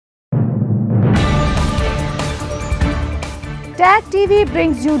Tag TV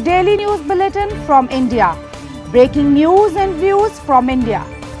brings you daily news bulletin from India. Breaking news and views from India.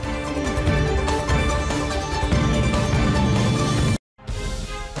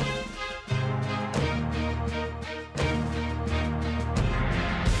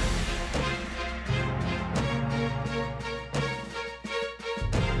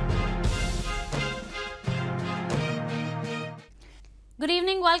 Good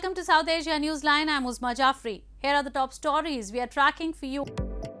evening. Welcome to South Asia Newsline. I'm Uzma Jafri. Here are the top stories we are tracking for you.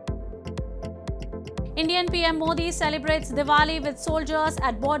 Indian PM Modi celebrates Diwali with soldiers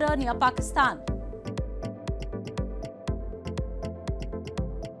at border near Pakistan.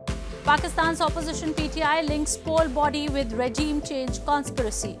 Pakistan's opposition PTI links poll body with regime change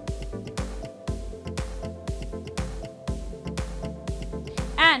conspiracy.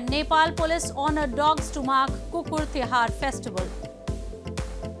 And Nepal police honored dogs to mark Kukur Tihar festival.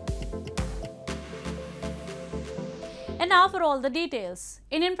 And now for all the details.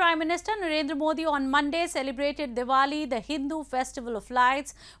 Indian Prime Minister Narendra Modi on Monday celebrated Diwali, the Hindu festival of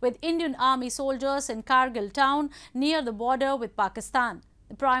lights, with Indian Army soldiers in Kargil town near the border with Pakistan.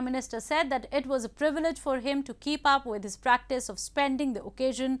 The Prime Minister said that it was a privilege for him to keep up with his practice of spending the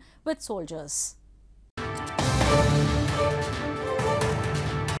occasion with soldiers.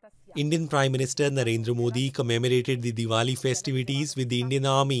 Indian Prime Minister Narendra Modi commemorated the Diwali festivities with the Indian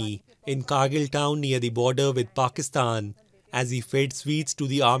Army in Kargil town near the border with Pakistan as he fed sweets to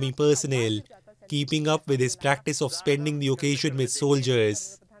the army personnel, keeping up with his practice of spending the occasion with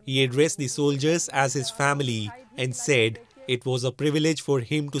soldiers. He addressed the soldiers as his family and said it was a privilege for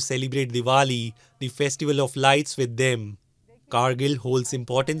him to celebrate Diwali, the festival of lights, with them. Kargil holds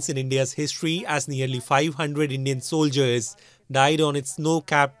importance in India's history as nearly 500 Indian soldiers died on its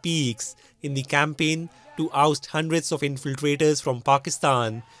snow-capped peaks in the campaign to oust hundreds of infiltrators from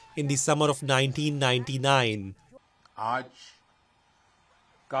Pakistan in the summer of 1999. आज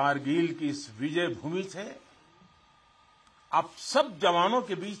कारगिल की इस विजय भूमि से आप सब जवानों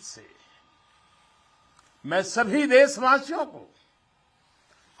के बीच से मैं सभी देशवासियों को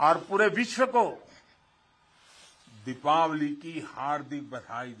और पूरे विश्व को दीपावली की हार्दिक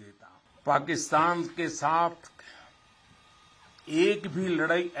बधाई देता हूं। पाकिस्तान के साथ एक भी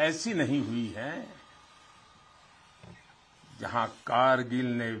लड़ाई ऐसी नहीं हुई है जहां कारगिल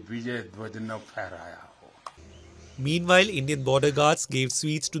ने विजय ध्वज न फहराया हो। Meanwhile, Indian border guards gave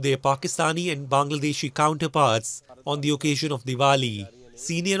sweets to their Pakistani and Bangladeshi counterparts on the occasion of Diwali.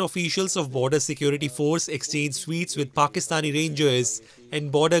 Senior officials of Border Security Force exchanged sweets with Pakistani Rangers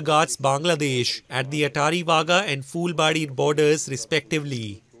and border guards Bangladesh at the Atari Wagah and Fulbadi borders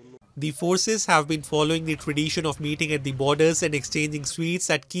respectively. The forces have been following the tradition of meeting at the borders and exchanging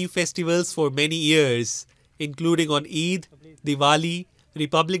sweets at key festivals for many years, including on Eid, Diwali,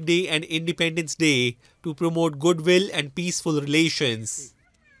 Republic Day and Independence Day, to promote goodwill and peaceful relations.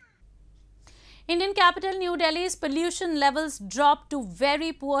 Indian capital New Delhi's pollution levels dropped to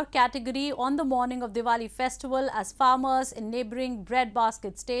very poor category on the morning of Diwali festival as farmers in neighbouring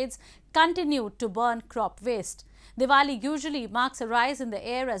breadbasket states continued to burn crop waste. Diwali usually marks a rise in the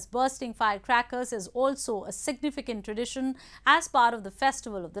air as bursting firecrackers is also a significant tradition as part of the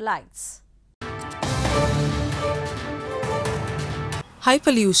Festival of the Lights. High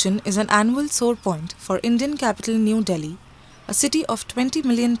pollution is an annual sore point for Indian capital New Delhi, a city of 20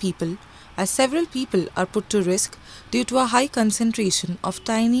 million people, as several people are put to risk due to a high concentration of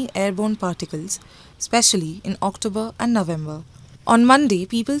tiny airborne particles, especially in October and November. On Monday,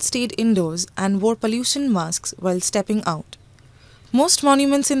 people stayed indoors and wore pollution masks while stepping out. Most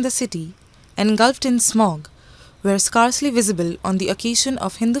monuments in the city, engulfed in smog, were scarcely visible on the occasion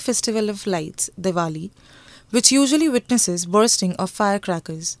of Hindu Festival of Lights, Diwali, which usually witnesses bursting of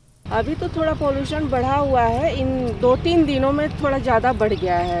firecrackers. अभी तो थोड़ा pollution बढ़ा हुआ है, इन 2-3 दिनों में थोड़ा ज़्यादा बढ़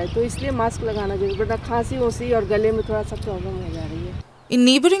गया है, तो इसलिए मास्क लगाना जरूरी है, वरना खांसी ओसी और गले में थोड़ा सा प्रॉब्लम हो जा रही है. In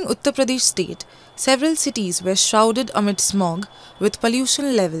neighbouring Uttar Pradesh state, several cities were shrouded amid smog, with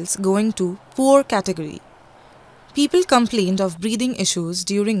pollution levels going to poor category. People complained of breathing issues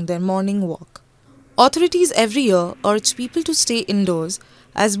during their morning walk. Authorities every year urge people to stay indoors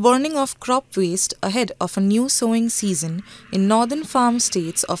as burning of crop waste ahead of a new sowing season in northern farm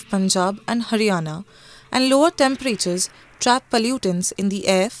states of Punjab and Haryana, and lower temperatures trap pollutants in the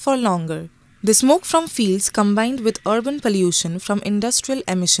air for longer. The smoke from fields combined with urban pollution from industrial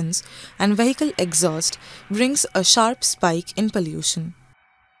emissions and vehicle exhaust brings a sharp spike in pollution.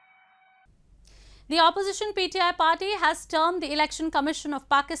 The opposition PTI party has termed the Election Commission of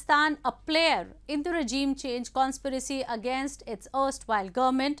Pakistan a player in the regime change conspiracy against its erstwhile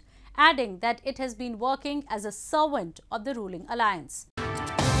government, adding that it has been working as a servant of the ruling alliance.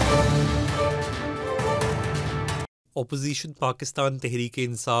 Opposition Pakistan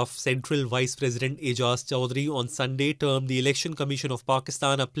Tehreek-e-Insaf Central Vice President Ejaz Chaudhry on Sunday termed the Election Commission of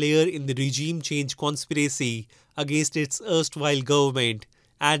Pakistan a player in the regime change conspiracy against its erstwhile government,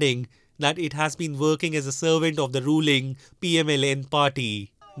 adding that it has been working as a servant of the ruling PMLN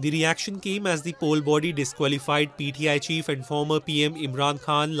party. The reaction came as the poll body disqualified PTI chief and former PM Imran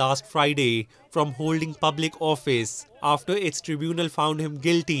Khan last Friday from holding public office after its tribunal found him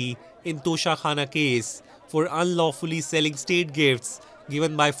guilty in Tosha Khana case for unlawfully selling state gifts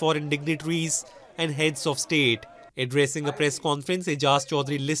given by foreign dignitaries and heads of state. Addressing a press conference, Ejaz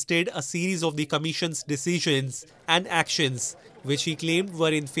Chaudhry listed a series of the Commission's decisions and actions which he claimed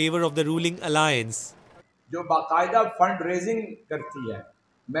were in favor of the ruling alliance. जो बाकायदा fund raising करती है,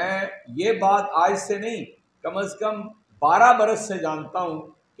 मैं ये बात आज से नहीं कम से कम 12 बरस से जानता हूं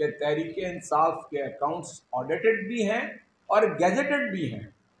कि तहरीक-ए-इंसाफ के अकाउंट्स ऑडिटेड भी हैं और गैजेटेड भी हैं,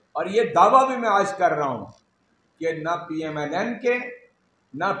 और ये दावा भी मैं आज कर रहा हूं कि ना पीएमएलएन के,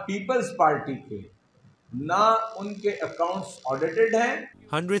 ना पीपल्स पार्टी के, ना उनके अकाउंट्स ऑडिटेड हैं.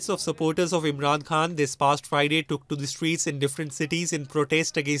 Hundreds of supporters of Imran Khan this past Friday took to the streets in different cities in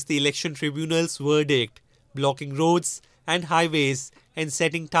protest against the election tribunal's verdict, blocking roads and highways and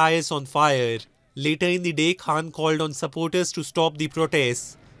setting tires on fire. Later in the day, Khan called on supporters to stop the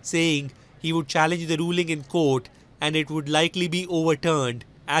protests, saying he would challenge the ruling in court and it would likely be overturned,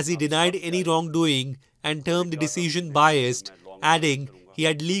 as he denied any wrongdoing and termed the decision biased, adding he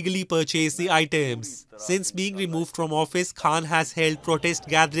had legally purchased the items. Since being removed from office, Khan has held protest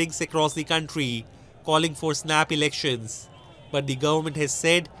gatherings across the country, calling for snap elections. But the government has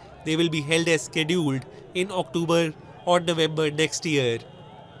said they will be held as scheduled in October or November next year.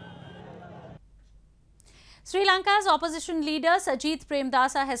 Sri Lanka's opposition leader Sajith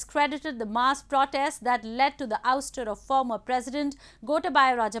Premdasa has credited the mass protests that led to the ouster of former President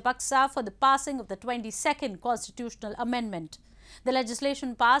Gotabaya Rajapaksa for the passing of the 22nd constitutional amendment. The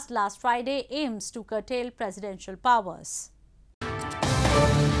legislation passed last Friday aims to curtail presidential powers.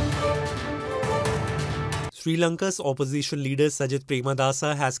 Sri Lanka's opposition leader Sajith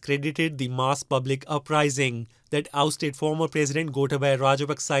Premdasa has credited the mass public uprising that ousted former President Gotabaya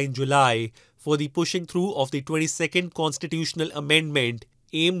Rajapaksa in July for the pushing through of the 22nd constitutional amendment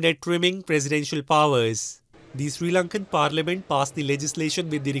aimed at trimming presidential powers. The Sri Lankan parliament passed the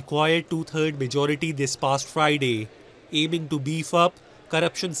legislation with the required two-thirds majority this past Friday, aiming to beef up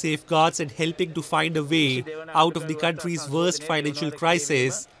corruption safeguards and helping to find a way out of the country's worst financial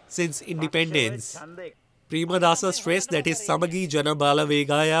crisis since independence. Premdasa stressed that his Samagi Jana Bala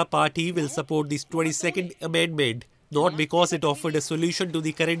Vegaya party will support this 22nd amendment, not because it offered a solution to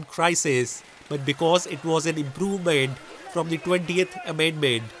the current crisis, but because it was an improvement from the 20th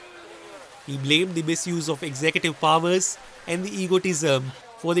amendment. He blamed the misuse of executive powers and the egotism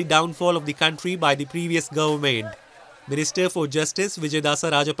for the downfall of the country by the previous government. Minister for Justice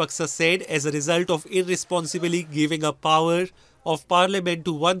Vijayadasa Rajapaksa said as a result of irresponsibly giving up power of parliament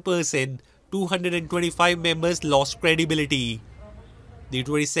to one person, 225 members lost credibility. The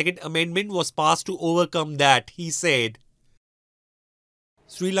 22nd amendment was passed to overcome that, he said.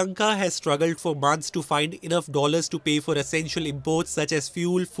 Sri Lanka has struggled for months to find enough dollars to pay for essential imports such as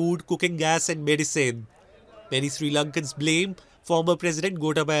fuel, food, cooking gas and medicine. Many Sri Lankans blame former President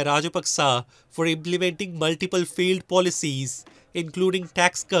Gotabaya Rajapaksa for implementing multiple failed policies, including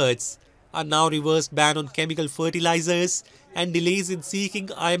tax cuts, a now reversed ban on chemical fertilizers, and delays in seeking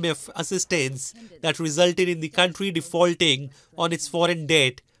IMF assistance that resulted in the country defaulting on its foreign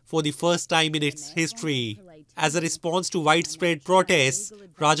debt for the first time in its history. As a response to widespread protests,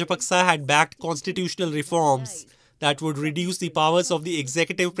 Rajapaksa had backed constitutional reforms that would reduce the powers of the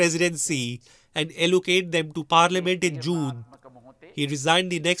executive presidency and allocate them to parliament in June. He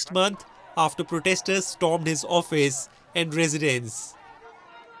resigned the next month after protesters stormed his office and residence.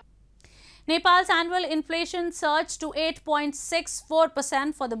 Nepal's annual inflation surged to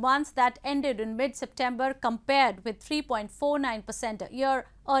 8.64% for the month that ended in mid-September compared with 3.49% a year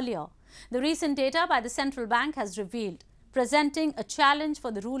earlier. The recent data by the central bank has revealed, presenting a challenge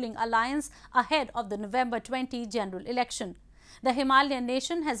for the ruling alliance ahead of the November 20 general election. The Himalayan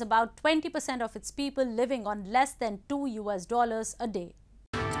nation has about 20% of its people living on less than $2 a day.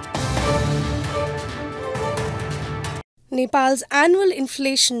 Nepal's annual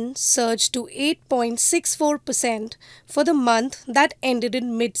inflation surged to 8.64% for the month that ended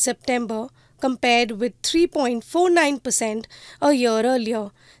in mid-September compared with 3.49% a year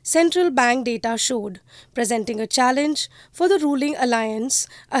earlier, central bank data showed, presenting a challenge for the ruling alliance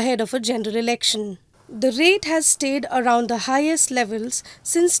ahead of a general election. The rate has stayed around the highest levels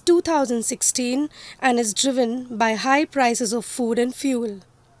since 2016 and is driven by high prices of food and fuel.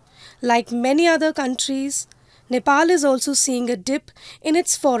 Like many other countries, Nepal is also seeing a dip in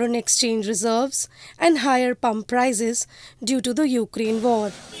its foreign exchange reserves and higher pump prices due to the Ukraine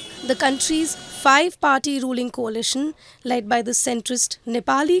war. The country's five-party ruling coalition, led by the centrist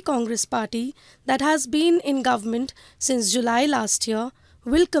Nepali Congress Party that has been in government since July last year,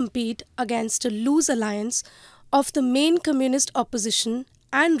 will compete against a loose alliance of the main communist opposition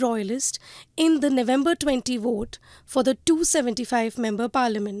and royalist in the November 20 vote for the 275-member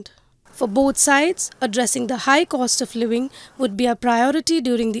parliament. For both sides, addressing the high cost of living would be a priority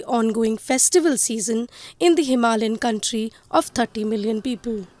during the ongoing festival season in the Himalayan country of 30 million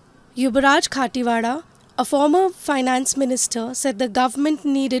people. Yubaraj Khatiwada, a former finance minister, said the government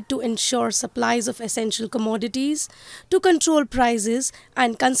needed to ensure supplies of essential commodities, to control prices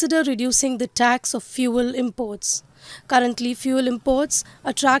and consider reducing the tax of fuel imports. Currently, fuel imports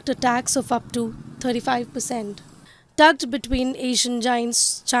attract a tax of up to 35%. Tucked between Asian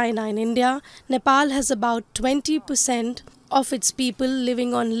giants China and India, Nepal has about 20% of its people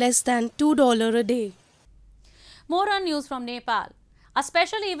living on less than $2 a day. More on news from Nepal. A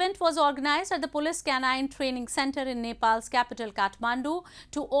special event was organized at the Police Canine Training Center in Nepal's capital Kathmandu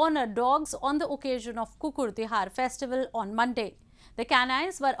to honor dogs on the occasion of Kukur Tihar festival on Monday. The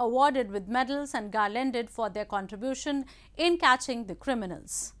canines were awarded with medals and garlanded for their contribution in catching the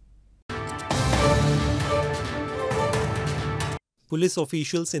criminals. Police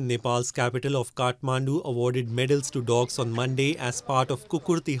officials in Nepal's capital of Kathmandu awarded medals to dogs on Monday as part of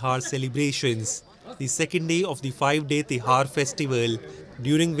Kukur Tihar celebrations, the second day of the 5-day Tihar festival,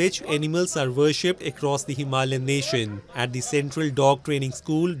 during which animals are worshipped across the Himalayan nation. At the Central Dog Training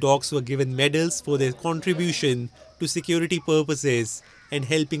School, dogs were given medals for their contribution to security purposes and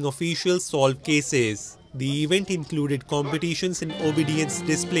helping officials solve cases. The event included competitions in obedience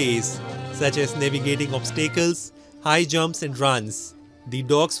displays, such as navigating obstacles, high jumps and runs. The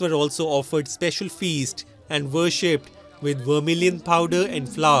dogs were also offered special feast and worshipped with vermilion powder and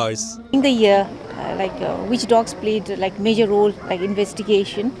flowers. In the year, which dogs played major role, like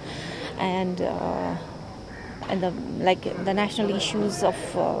investigation and the national issues of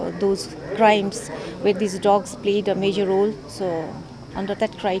those crimes where these dogs played a major role. So under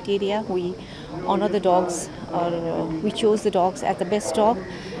that criteria, we honor the dogs, or we chose the dogs as the best dog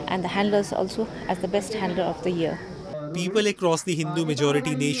and the handlers also as the best handler of the year. People across the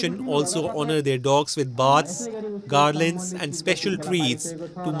Hindu-majority nation also honor their dogs with baths, garlands and special treats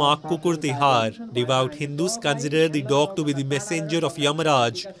to mark Kukur Tihar. Devout Hindus consider the dog to be the messenger of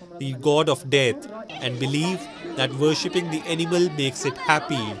Yamaraj, the god of death, and believe that worshipping the animal makes it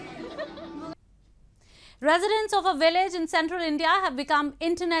happy. Residents of a village in central India have become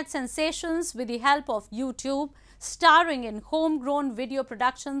internet sensations with the help of YouTube, starring in homegrown video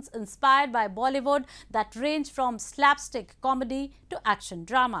productions inspired by Bollywood that range from slapstick comedy to action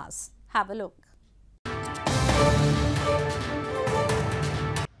dramas. Have a look.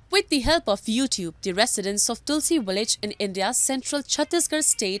 With the help of YouTube, the residents of Tulsi village in India's central Chhattisgarh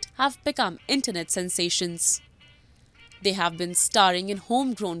state have become internet sensations. They have been starring in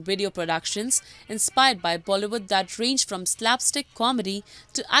homegrown video productions inspired by Bollywood that range from slapstick comedy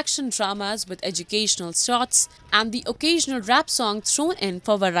to action dramas with educational shots and the occasional rap song thrown in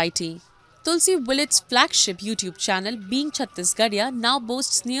for variety. Tulsi Village's flagship YouTube channel, being Chhattisgarhia, now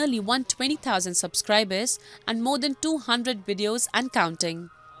boasts nearly 120,000 subscribers and more than 200 videos and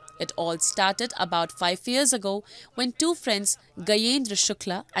counting. It all started about 5 years ago when two friends, Gayendra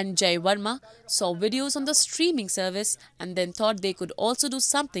Shukla and Jay Verma, saw videos on the streaming service and then thought they could also do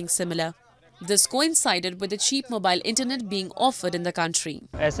something similar. This coincided with the cheap mobile internet being offered in the country.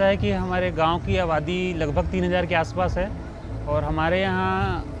 ऐसा है कि हमारे गांव की आबादी लगभग 3000 के आसपास है और हमारे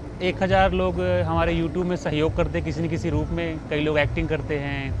यहाँ 1000 लोग हमारे YouTube में सहयोग करते हैं किसी न किसी रूप में। कई लोग एक्टिंग करते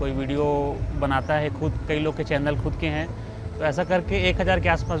हैं, कोई वीडियो बनाता है खुद, कई लोग के चैनल खुद के हैं। तो ऐसा करके 1000 के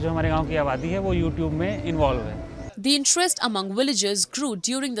आसपास जो हमारे गांव की आबादी है वो YouTube में इन्वॉल्व है। The interest among villagers grew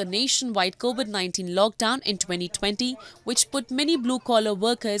during the nationwide COVID-19 lockdown in 2020, which put many blue-collar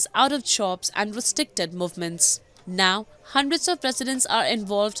workers out of jobs and restricted movements. Now, hundreds of residents are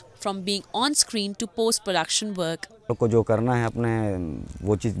involved from being on-screen to post-production work. लोग को जो करना है अपने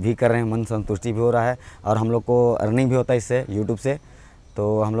वो चीज़ भी कर रहे हैं, मन संतुष्टि भी हो रहा है और हम लोग को अर्निंग भी होता है इससे YouTube से,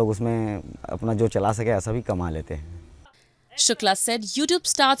 तो हम लोग उसमें अपना जो चला सके ऐसा भी कमा लेते हैं। Shukla said YouTube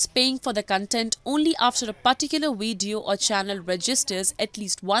starts paying for the content only after a particular video or channel registers at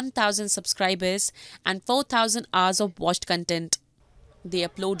least 1,000 subscribers and 4,000 hours of watched content. They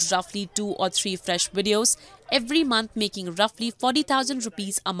upload roughly 2 or 3 fresh videos every month, making roughly 40,000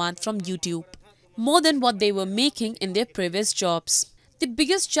 rupees a month from YouTube, more than what they were making in their previous jobs. The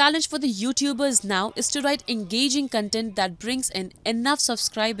biggest challenge for the YouTubers now is to write engaging content that brings in enough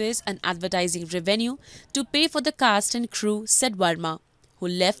subscribers and advertising revenue to pay for the cast and crew, said Verma, who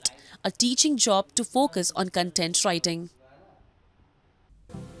left a teaching job to focus on content writing.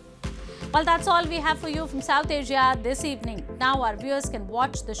 Well, that's all we have for you from South Asia this evening. Now our viewers can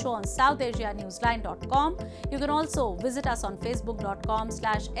watch the show on southasianewsline.com. You can also visit us on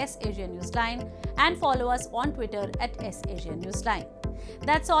facebook.com/SAsiaNewsline and follow us on Twitter @SAsiaNewsline.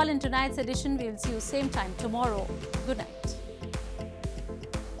 That's all in tonight's edition. We'll see you same time tomorrow. Good night.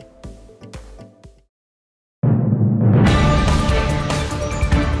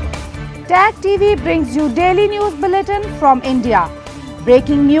 Tag TV brings you daily news bulletin from India.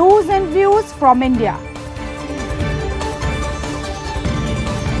 Breaking news and views from India.